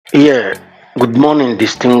Yeah, good morning,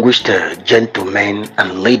 distinguished gentlemen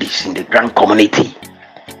and ladies in the grand community.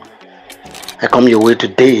 I come your way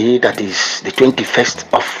today, that is the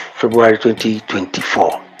 21st of February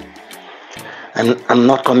 2024. And I'm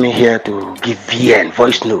not coming here to give VN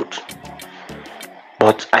voice note,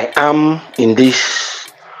 but I am in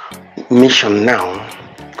this mission now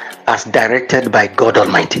as directed by God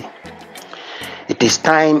Almighty. It is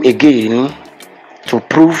time again to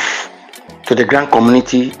prove to the grand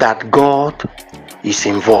community that God is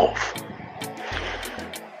involved.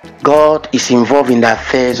 God is involved in the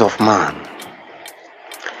affairs of man.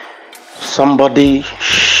 Somebody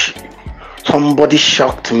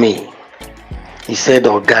shocked me. He said,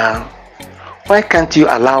 "Oh God, why can't you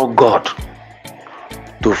allow God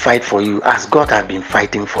to fight for you as God has been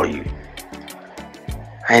fighting for you?"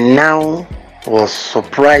 I now was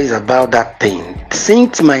surprised about that thing,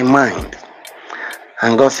 synced my mind,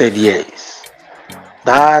 and God said, yes,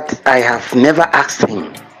 that I have never asked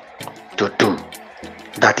him to do.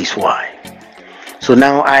 That is why. So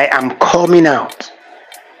now I am coming out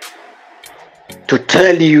to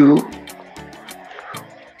tell you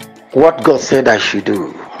what God said I should do,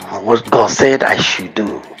 what God said I should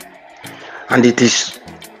do. And it is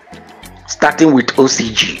starting with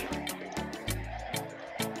OCG.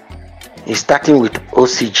 It's starting with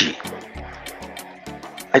OCG.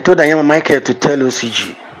 I told Ayama Michael to tell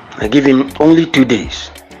OCG. I give him only 2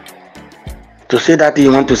 days to say that he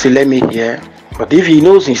want to say, let me hear. But if he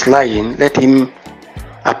knows he's lying, let him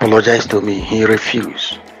apologize to me. He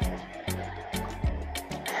refused.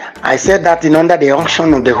 I said that in under the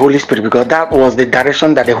unction of the Holy Spirit, because that was the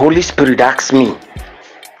direction that the Holy Spirit asked me,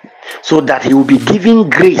 so that he will be giving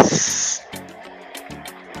grace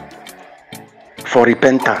for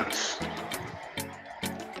repentance.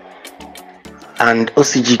 And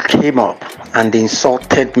OCG came up and they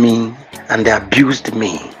insulted me and they abused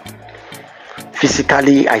me.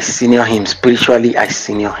 Physically, I senior him. Spiritually, I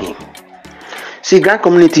senior him. See, grand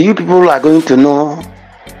community, you people are going to know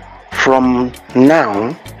from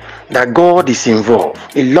now that God is involved.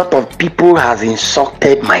 A lot of people has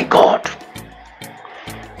insulted my God.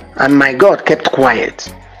 And my God kept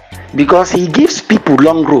quiet, because he gives people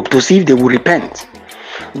long rope to see if they will repent.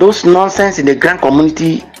 Those nonsense in the grand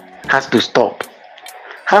community has to stop.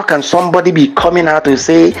 How can somebody be coming out to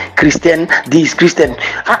say Christian, this Christian,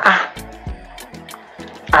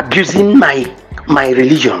 abusing my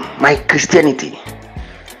religion, my Christianity?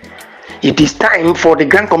 It is time for the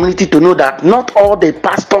grand community to know that not all the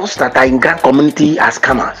pastors that are in grand community are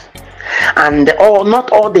scammers. And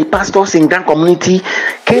not all the pastors in grand community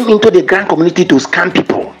came into the grand community to scam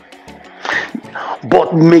people.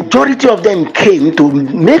 But majority of them came to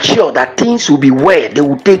make sure that things will be well. They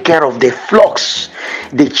will take care of the flocks,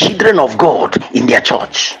 the children of God in their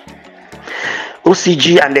church.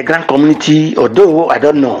 OCG and the grand community, although I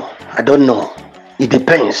don't know. It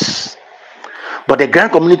depends. But the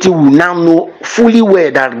grand community will now know fully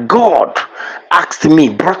well that God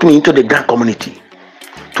brought me into the grand community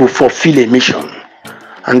to fulfill a mission.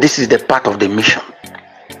 And this is the part of the mission.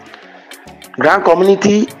 Grand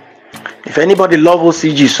community, if anybody loves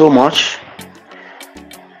OCG so much,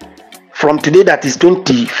 from today, that is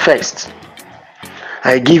 21st,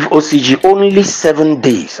 I give OCG only 7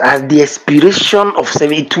 days. As the expiration of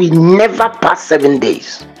 7, it will never pass 7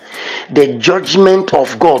 days. The judgment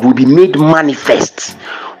of God will be made manifest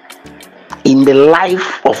in the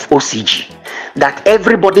life of OCG, that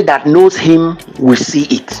everybody that knows him will see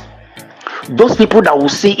it. Those people that will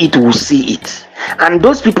see it will see it, and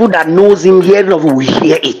those people that knows him hearing of will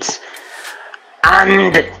hear it.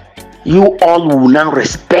 And you all will now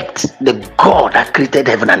respect the God that created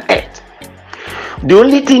heaven and earth. The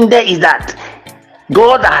only thing there is that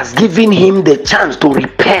God has given him the chance to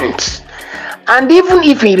repent. And even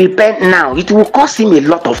if he repent now, it will cost him a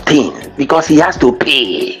lot of things, because he has to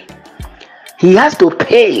pay. He has to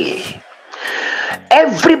pay.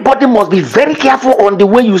 Everybody must be very careful on the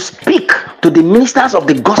way you speak to the ministers of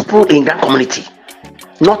the gospel in that community.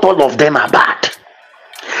 Not all of them are bad.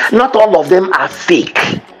 Not all of them are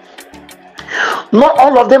fake. Not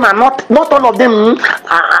all of them are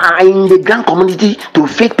in the grand community to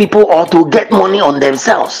fake people or to get money on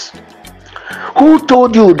themselves. Who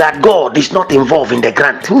told you that God is not involved in the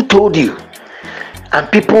grant? Who told you?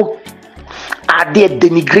 And people are there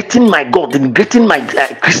denigrating my God, denigrating my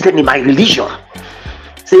Christianity, my religion,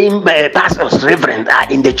 saying pastors, reverend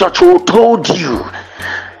are in the church. Who told you?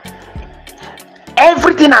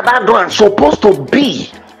 Everything about God is supposed to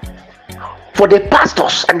be for the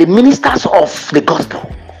pastors and the ministers of the gospel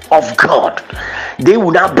of God. They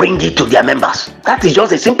will now bring it to their members. That is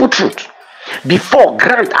just a simple truth. Before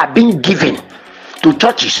grants are being given, to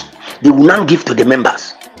churches, they will now give to the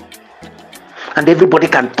members. And everybody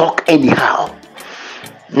can talk anyhow.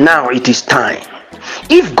 Now it is time.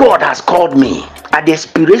 If God has called me at the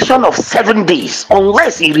expiration of 7 days,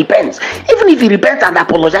 unless he repents, even if he repents and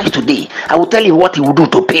apologizes today, I will tell him what he will do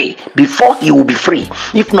to pay before he will be free.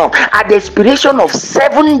 If not, at the expiration of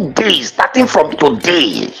 7 days, starting from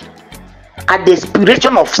today, at the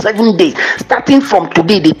expiration of 7 days, starting from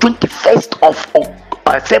today, the 21st of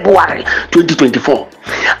February 2024,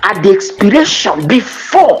 at the expiration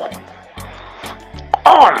before,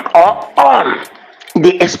 on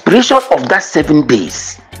the expiration of that 7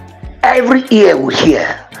 days, every ear will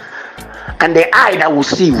hear, and the eye that will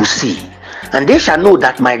see, and they shall know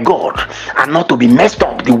that my God are not to be messed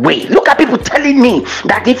up the way. Look at people telling me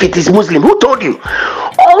that if it is Muslim, who told you?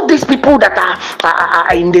 All these people that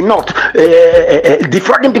are in the north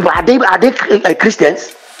defrauding people, are they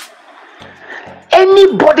Christians?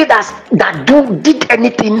 Anybody that did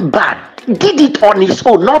anything bad did it on his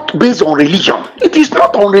own, not based on religion. It is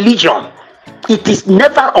not on religion. It is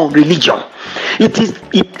never on religion. It is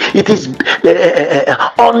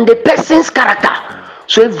on the person's character.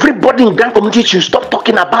 So everybody in Grant community should stop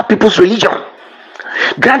talking about people's religion.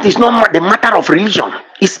 Grant is not the matter of religion.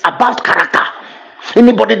 It's about character.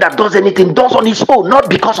 Anybody that does anything does on his own, not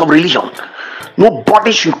because of religion.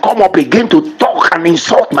 Nobody should come up again to talk and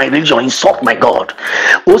insult my religion, insult my God.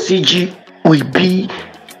 OCG will be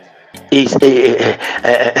a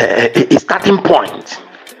starting point.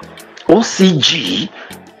 OCG,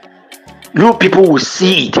 you people will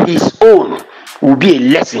see it. His own will be a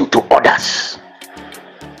lesson to others.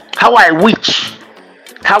 How I wish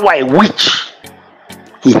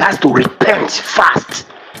he has to repent fast.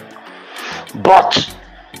 But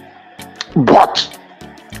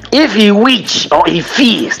if he wish or he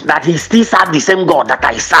feels that he still serves the same God that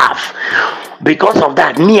I serve, because of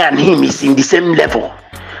that, me and him is in the same level,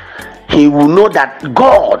 he will know that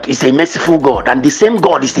God is a merciful God, and the same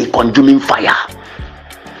God is a consuming fire.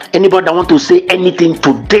 Anybody that want to say anything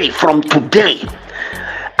today, from today,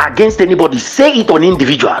 against anybody, say it on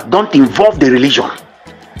individual. Don't involve the religion.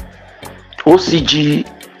 OCG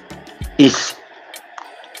is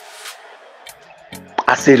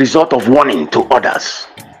as a result of warning to others.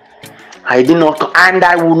 I did not, and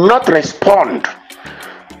I will not respond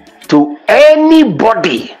to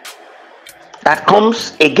anybody that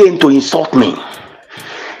comes again to insult me.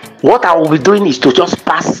 What I will be doing is to just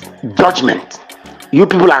pass judgment. You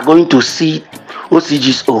people are going to see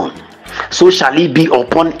OCG's own. So shall it be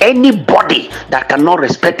upon anybody that cannot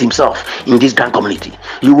respect himself in this grand community.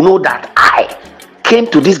 You know that I came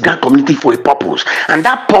to this grand community for a purpose, and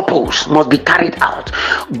that purpose must be carried out.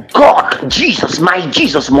 God, Jesus, my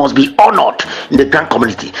Jesus must be honored in the grand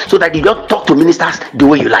community, so that you don't talk to ministers the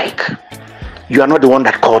way you like. You are not the one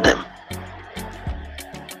that called them.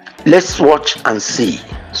 Let's watch and see.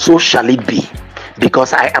 So shall it be,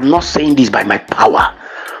 because I am not saying this by my power,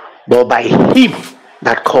 but by him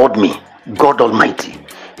that called me, God Almighty,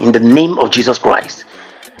 in the name of Jesus Christ.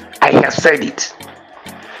 I have said it.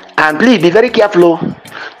 And please be very careful.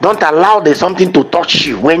 Don't allow there's something to touch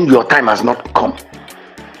you when your time has not come.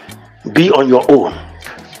 Be on your own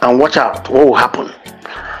and watch out what will happen.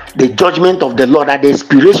 The judgment of the Lord at the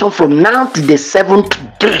expiration from now to the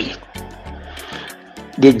 7th day.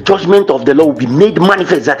 The judgment of the Lord will be made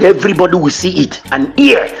manifest, that everybody will see it. An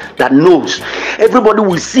ear that knows. Everybody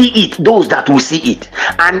will see it. Those that will see it.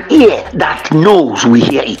 An ear that knows will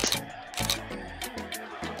hear it.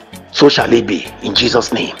 So shall it be in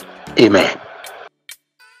Jesus' name. Amen.